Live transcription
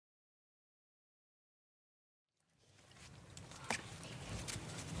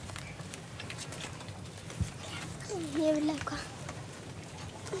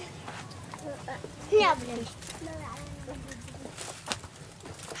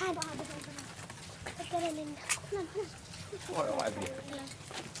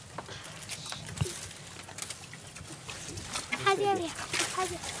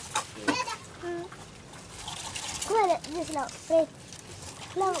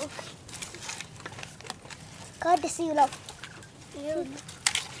God to see you, love.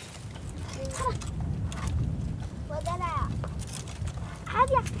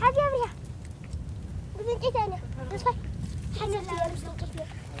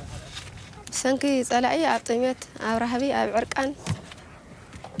 سانكي صلاعي عطيمت أبرهبي أبعرقان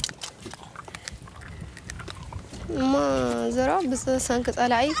ما زرع بس سانكي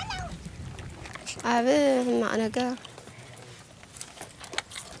صلاعي أبي معنا جا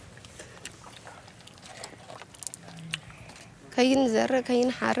كاين زر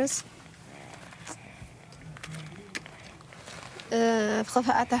كاين حارس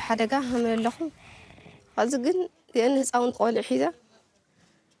بخفاءة حدقة هم اللخم أزجن لأن هسأون قول حيزة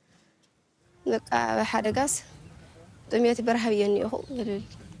بقى حدقاس دميات برهبيان يهو يلل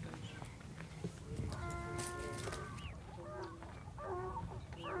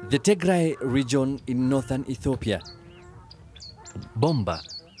The Tigray region in northern Ethiopia. Bomba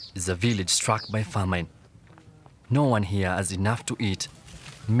is a village struck by famine. No one here has enough to eat.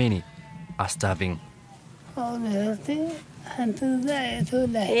 Many are starving.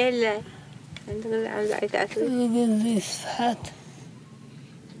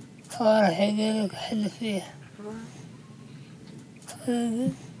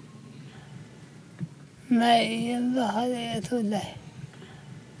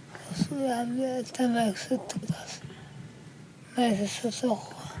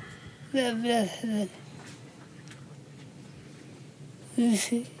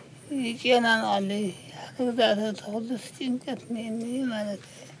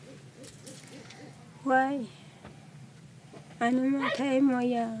 واي أنا ما تايم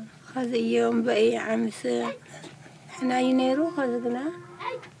ويا هذا يوم بقي عمس إحنا ينيرو هذا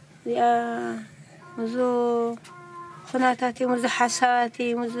يا مزو خناتاتي مزو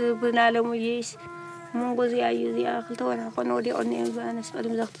حساتي مزو بنالمويس من قضي أيوزي آخر تورا قنودي أني أنا سأل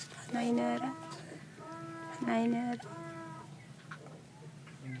مزقت إحنا ينيرا إحنا ينيرا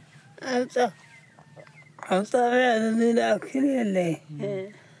أنت بعد ناكل اللي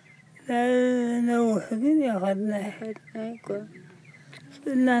لا نوح الدنيا خدنا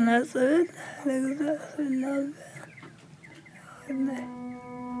إلا نصبت نقدر إلا خدنا.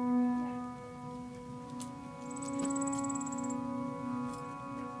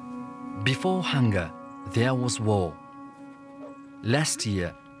 Before hunger, there was war. Last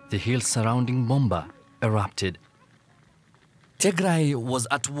year, the hills surrounding Bomba erupted. Tigray was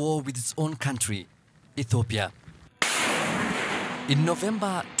at war with its own country, Ethiopia. In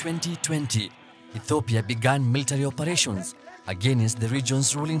November 2020, Ethiopia began military operations against the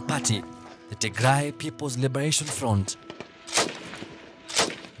region's ruling party, the Tigray People's Liberation Front.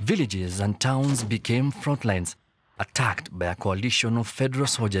 Villages and towns became frontlines, attacked by a coalition of federal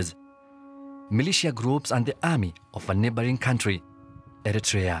soldiers, militia groups and the army of a neighboring country,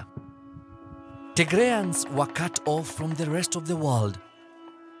 Eritrea. Tigrayans were cut off from the rest of the world.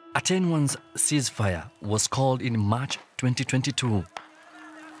 A 10-month ceasefire was called in March 2022.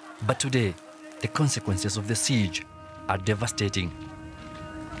 But today, the consequences of the siege are devastating.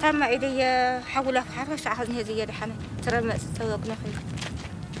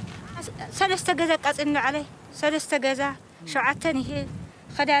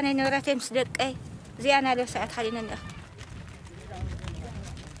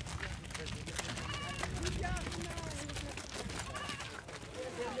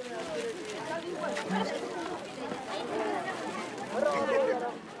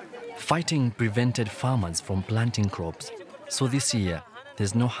 Fighting prevented farmers from planting crops, so this year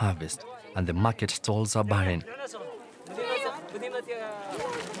there's no harvest and the market stalls are barren.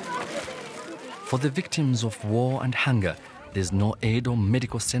 For the victims of war and hunger, there's no aid or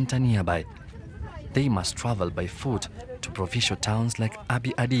medical center nearby. They must travel by foot to provincial towns like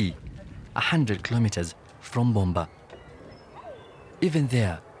Abiy Adi, 100 kilometers from Bomba. Even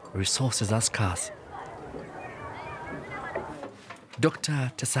there, resources are scarce.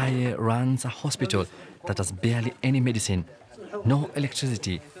 Dr. Tesaye runs a hospital that has barely any medicine, no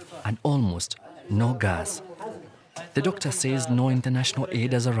electricity, and almost no gas. The doctor says no international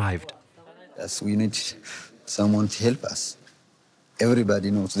aid has arrived. Yes, we need someone to help us.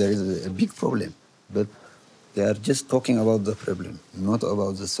 Everybody knows there is a big problem, but they are just talking about the problem, not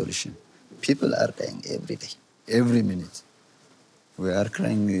about the solution. People are dying every day, every minute. We are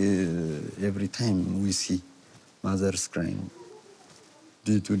crying every time we see mothers crying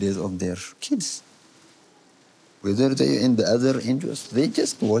due to death of their kids. Whether they in the other NGOs, they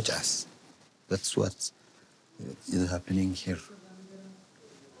just watch us. That's what is happening here.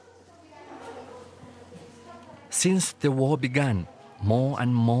 Since the war began, more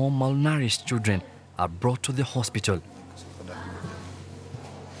and more malnourished children are brought to the hospital.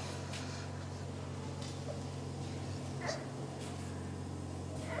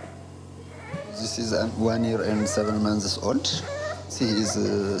 This is 1 year and 7 months old. He is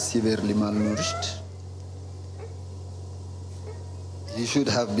severely malnourished. He should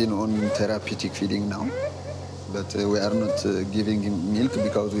have been on therapeutic feeding now, but we are not giving him milk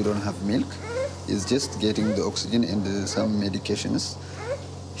because we don't have milk. He's just getting the oxygen and some medications.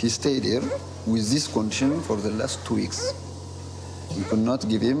 He stayed here with this condition for the last 2 weeks. We could not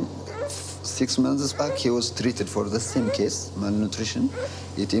give him. 6 months back, he was treated for the same case, malnutrition.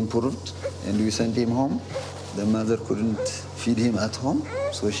 It improved, and we sent him home. The mother couldn't feed him at home,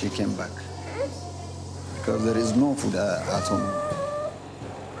 so she came back. Because there is no food at home.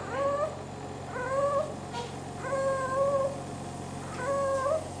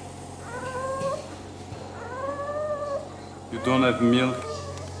 You don't have milk?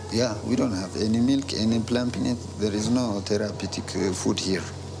 Yeah, we don't have any milk, any plant in it. There is no therapeutic food here.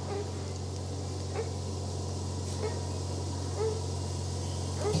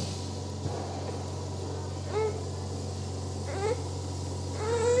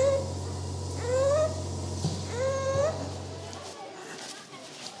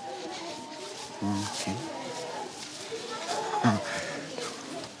 Okay.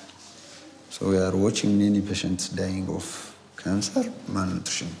 So we are watching many patients dying of cancer,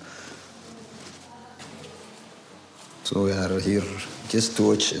 malnutrition. So we are here just to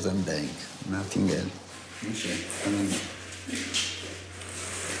watch them dying, nothing else.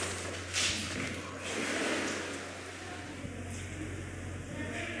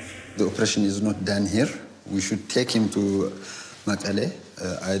 The operation is not done here. We should take him to Makale,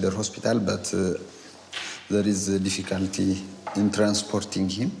 either hospital, but there is a difficulty in transporting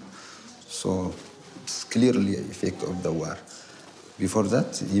him. So it's clearly an effect of the war. Before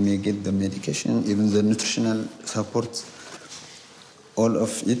that, he may get the medication, even the nutritional support, all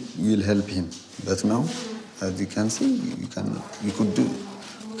of it will help him. But now, as you can see, you cannot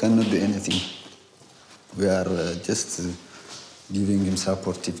do anything. We are just giving him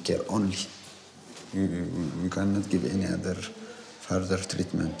supportive care only. We cannot give any other further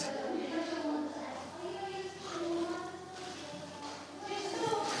treatment.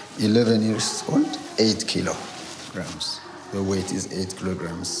 "11 years old, 8 kilograms. The weight is 8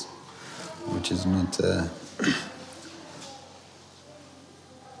 kilograms, which is not...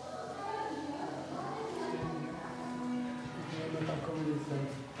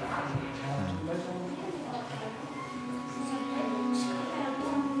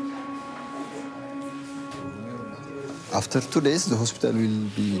 After 2 days, the hospital will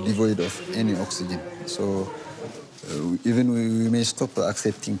be devoid of any oxygen. So even we may stop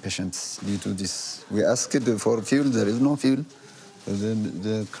accepting patients due to this. We asked for fuel, there is no fuel.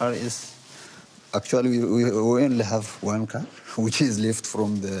 The car is... Actually, we only have one car, which is left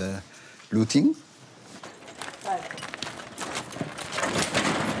from the looting.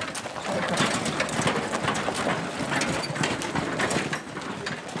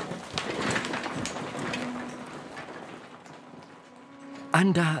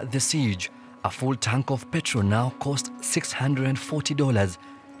 Under the siege, a full tank of petrol now costs $640.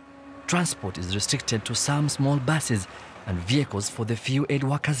 Transport is restricted to some small buses and vehicles for the few aid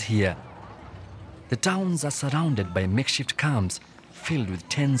workers here. The towns are surrounded by makeshift camps filled with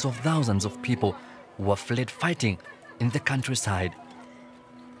tens of thousands of people who have fled fighting in the countryside.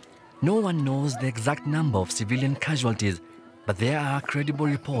 No one knows the exact number of civilian casualties, but there are credible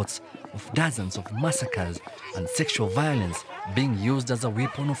reports of dozens of massacres and sexual violence being used as a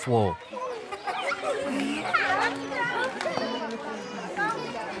weapon of war.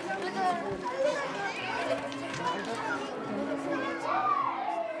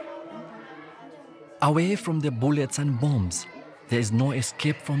 Away from the bullets and bombs, there is no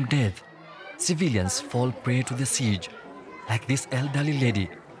escape from death. Civilians fall prey to the siege, like this elderly lady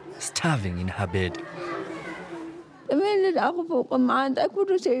starving in her bed.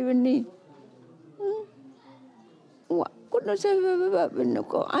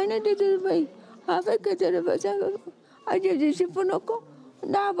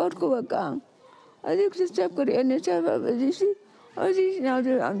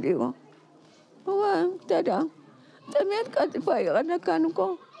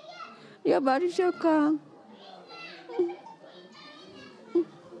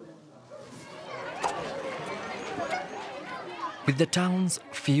 With the town's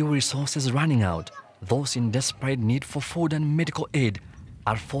few resources running out, those in desperate need for food and medical aid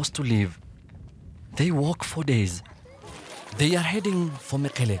are forced to leave. They walk for days. They are heading for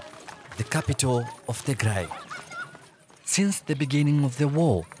Mekelle, the capital of Tigray. Since the beginning of the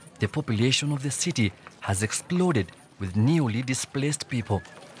war, the population of the city has exploded with newly displaced people.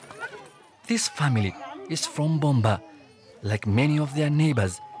 This family is from Bomba. Like many of their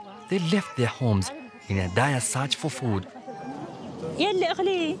neighbors, they left their homes in a dire search for food.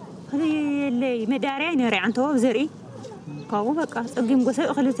 يلي مداري نري عن تواب زري كاو بقى صقيم قصي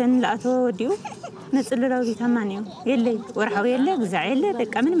أخلتن لا توديو نصل له دي ثمانية يلي ورحوا يلي جزع يلي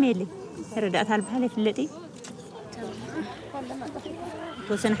بقى من ميلي ردات هالبحالة في اللتي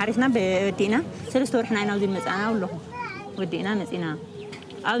توسن حريصنا بدينا ثلاث ورحنا ناوزي المسأنا والله ودينا مسئنا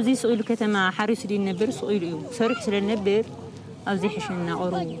أوزي سؤال كتما حريص دي النبر سؤال سرح سل النبر أوزي حشنا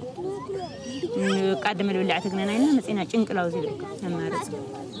قرو قدم الولع تقننا إلنا مسئنا جنك لأوزي بك لما رزق.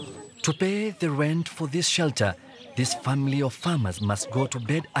 To pay the rent for this shelter, this family of farmers must go to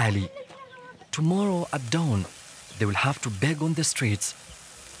bed early. Tomorrow at dawn, they will have to beg on the streets.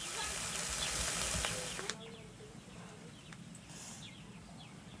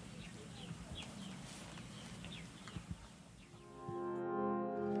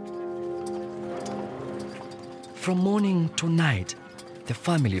 From morning to night, the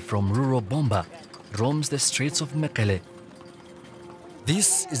family from rural Bomba roams the streets of Mekelle.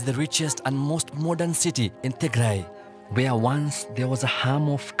 This is the richest and most modern city in Tigray, where once there was a hum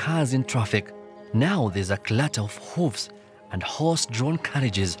of cars in traffic. Now there's a clatter of hoofs and horse-drawn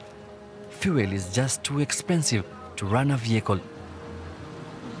carriages. Fuel is just too expensive to run a vehicle.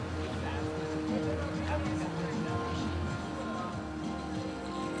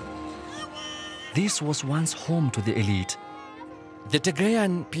 This was once home to the elite. The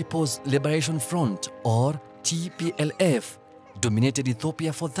Tigrayan People's Liberation Front, or TPLF, dominated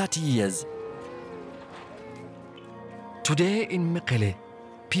Ethiopia for 30 years. Today in Mekelle,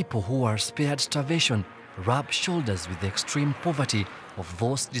 people who are spared starvation rub shoulders with the extreme poverty of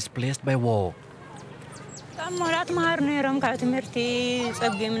those displaced by war.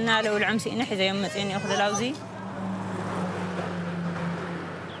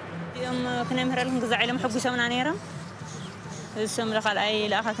 السم لخال أي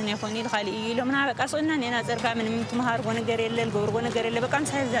لأخذني خوني لخالي لو منها بقى صلنا أنا أتركع من متمهار ونجري اللي الجور ونجري اللي بقى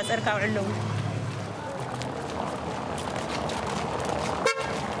نسهل ذا أتركع وعلو.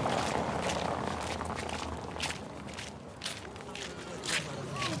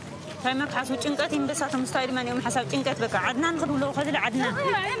 هاي ما بحسوا جنكات ينبسط مستعد من يوم حسب جنكات بقى عدنا نخلو لو خذ عدنا.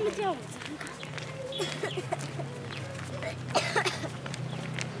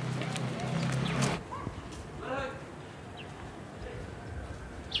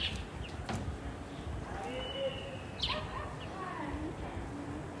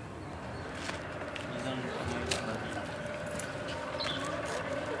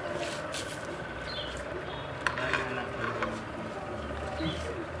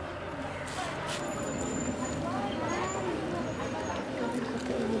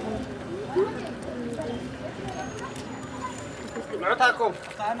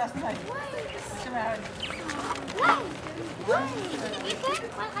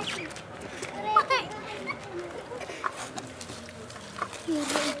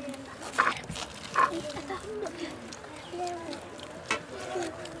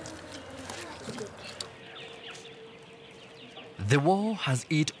 The war has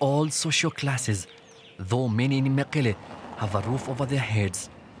hit all social classes, though many in Mekelle have a roof over their heads.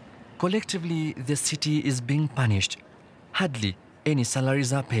 Collectively, the city is being punished. Hardly any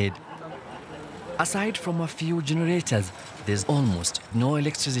salaries are paid. Aside from a few generators, there's almost no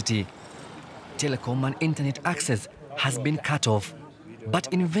electricity. Telecom and internet access has been cut off,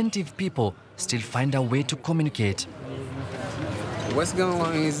 but inventive people still find a way to communicate. What's going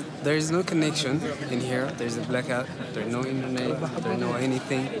on is there is no connection in here. There's a blackout. There's no internet. There's no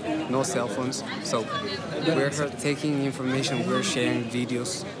anything. No cell phones. So we're taking information. We're sharing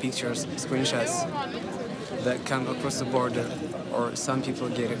videos, pictures, screenshots that come across the border, or some people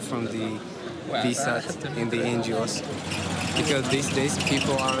get it from the VSAT in the NGOs. Because these days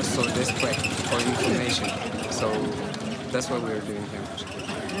people are so desperate for information. So that's what we're doing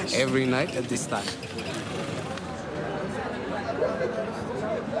here. Every night at this time.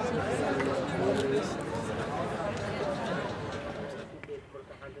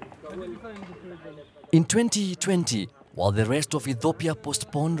 In 2020, while the rest of Ethiopia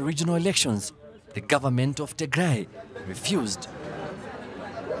postponed regional elections, the government of Tigray refused.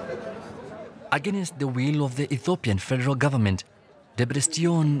 Against the will of the Ethiopian federal government, Dr Tedros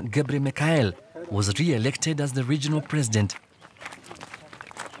Adhanom Ghebreyesus was re-elected as the regional president.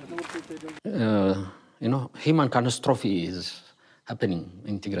 Human catastrophe is happening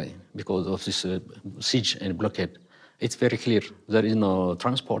in Tigray because of this siege and blockade. It's very clear. There is no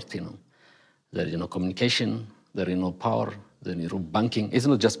transport, There is no communication. There is no power. There is no banking. It's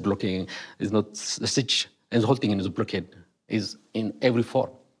not just blocking. It's not the siege. And the whole thing is blockade. It's in every form.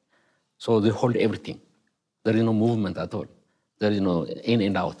 So they hold everything. There is no movement at all. There is no in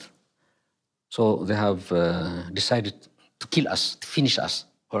and out. So they have decided to kill us, to finish us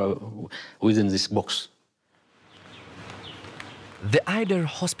within this box. The Eider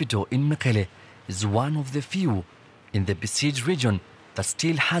Hospital in Mekele is one of the few in the besieged region that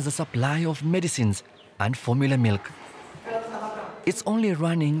still has a supply of medicines and formula milk. It's only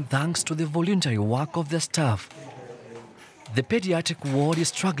running thanks to the voluntary work of the staff. The pediatric ward is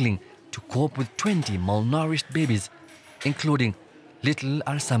struggling to cope with 20 malnourished babies, including little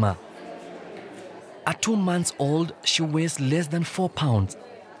Arsama. At 2 months old, she weighs less than 4 pounds.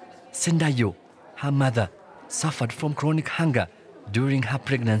 Sendayo, her mother, suffered from chronic hunger during her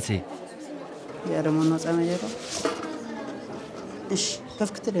pregnancy.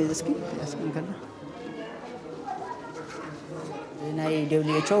 ናይ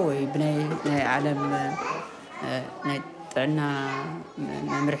WHO ወይ ብናይ ዓለም ጥዕና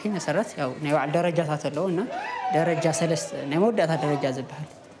መምርሒ መሰረት ያው ናይ ባዕሉ ደረጃታት ኣለውና ደረጃ 3 ናይ መወዳእታ ደረጃ ዝበሃል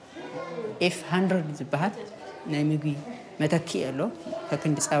F100 ዝበሃል ናይ ምግቢ መተኪ ኣሎ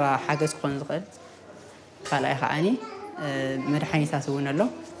ከክንዲ ፀባ ሓገዝ ኮን ዝኽእል ካልኣይ ኸዓኒ መድሓኒታት እውን ኣሎ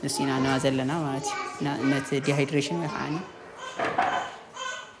ንሲና ነዋ ዘለና ማለት እዩ ነቲ ዲሃይድሬሽን ወይ ኸዓኒ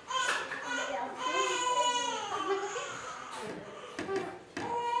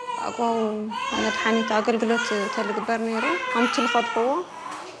أقوى مدحاني تأكل قلت تلقبر نيرا هم تلخد قوة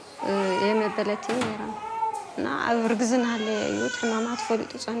يم بلتي نيرا أنا أرجزن هاللي يوت حمامات فولي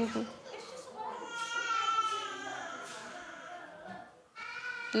تصانيهم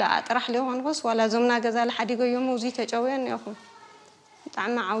لا أطرح له هنغص ولا زمنا جزال حد يقول يوم وزي تجاوين يا أخو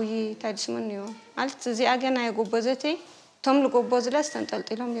طعم عوي تاجس مني يوم قلت زي أجنا يقول بزتي تملك جوبوز لاست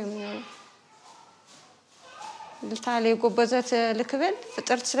انتلت لهم يوم يوم التالي جوبوزات الكبل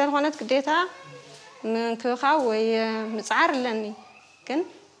فطرت سلال هونت قديتها من كوخا ومسعر لني كن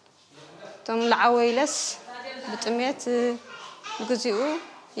تملع عويلس بتميت جزيئو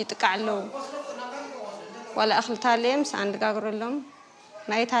يتقعلو ولا أخل تاليمس عند جاغر لهم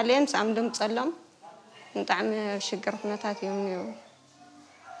ما يتاليمس عملهم تصلهم نتعم شجر نتات يوم يوم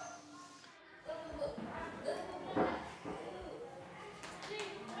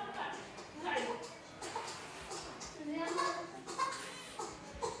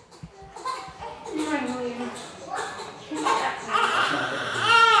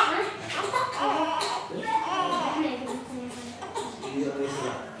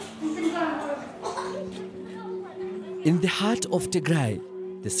In the heart of Tigray,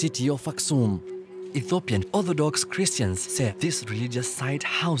 the city of Aksum, Ethiopian Orthodox Christians say this religious site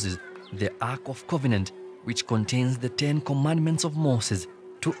houses the Ark of Covenant, which contains the 10 commandments of Moses.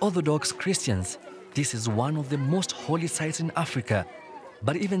 To Orthodox Christians, this is one of the most holy sites in Africa.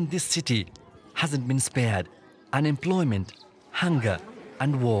 But even this city hasn't been spared unemployment, hunger,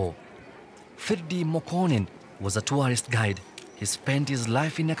 and war. Firdi Mokonen was a tourist guide. He spent his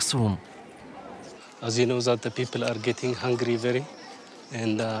life in Aksum. As you know that the people are getting hungry very,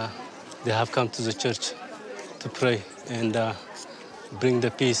 and they have come to the church to pray and bring the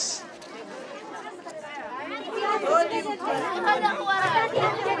peace.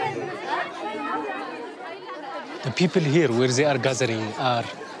 The people here where they are gathering are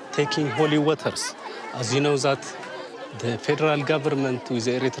taking holy waters. As you know that the federal government with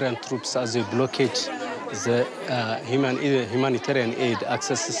the Eritrean troops as they blockade the humanitarian aid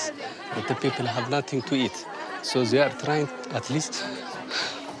accesses, but the people have nothing to eat. So they are trying at least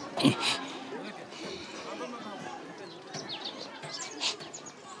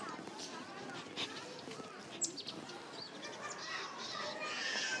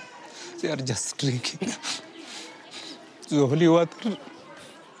they are just drinking the holy water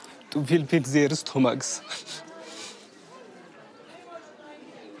to fill their stomachs.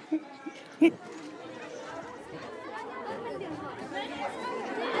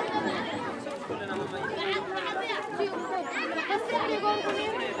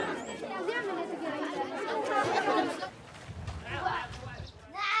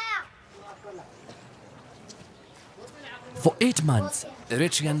 For 8 months,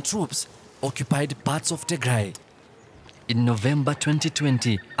 Eritrean troops occupied parts of Tigray. In November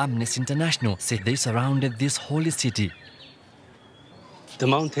 2020, Amnesty International said they surrounded this holy city. The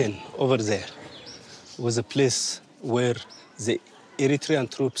mountain over there was a place where the Eritrean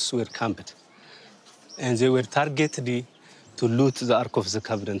troops were camped. And they were targeted to loot the Ark of the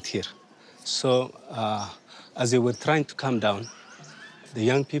Covenant here. So as they were trying to come down, the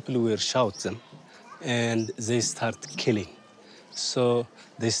young people were shouting and they start killing. So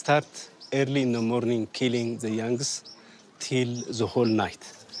they start early in the morning killing the youngs till the whole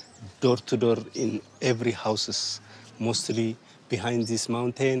night, door to door in every houses, mostly behind this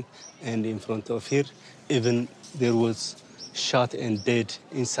mountain and in front of here. Even there was shot and dead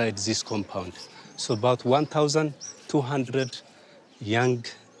inside this compound. So about 1,200 young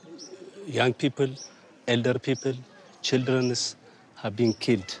people, elder people, children have been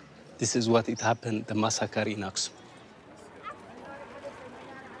killed. This is what it happened, the massacre in Aksum.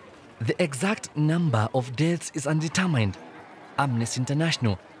 The exact number of deaths is undetermined. Amnesty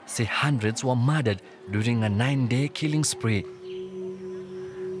International say hundreds were murdered during a 9-day killing spree.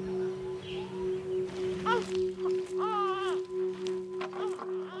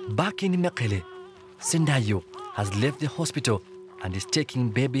 Back in Mekele, Sendayo has left the hospital and is taking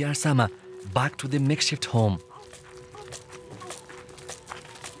baby Arsama back to the makeshift home.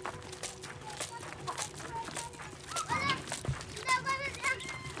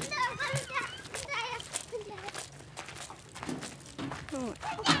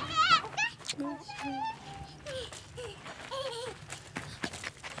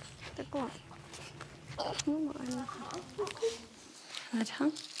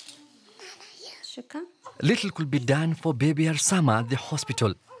 Little could be done for baby Arsama at the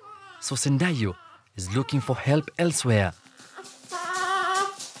hospital, so Sendayo is looking for help elsewhere.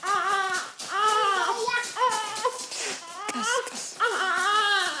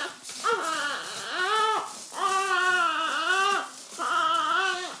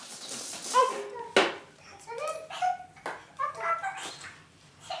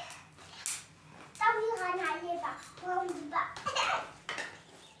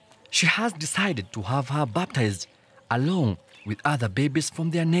 She has decided to have her baptized along with other babies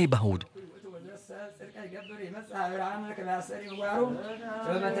from their neighborhood.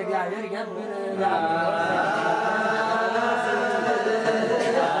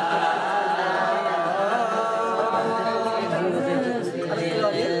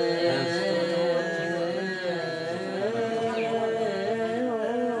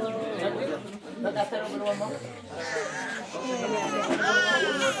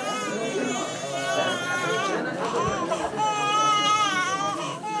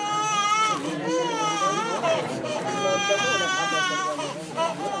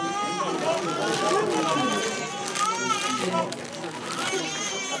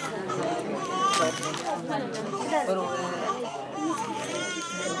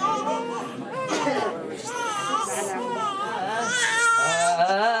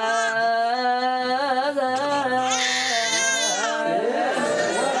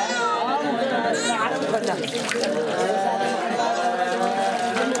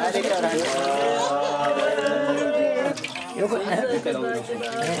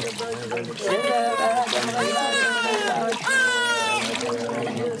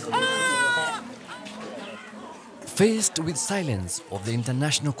 Faced with silence of the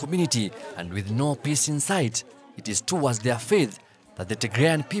international community and with no peace in sight, it is towards their faith that the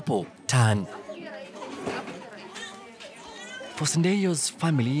Tigrayan people turn. For Sendayo's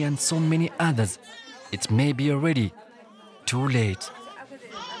family and so many others, it may be already too late.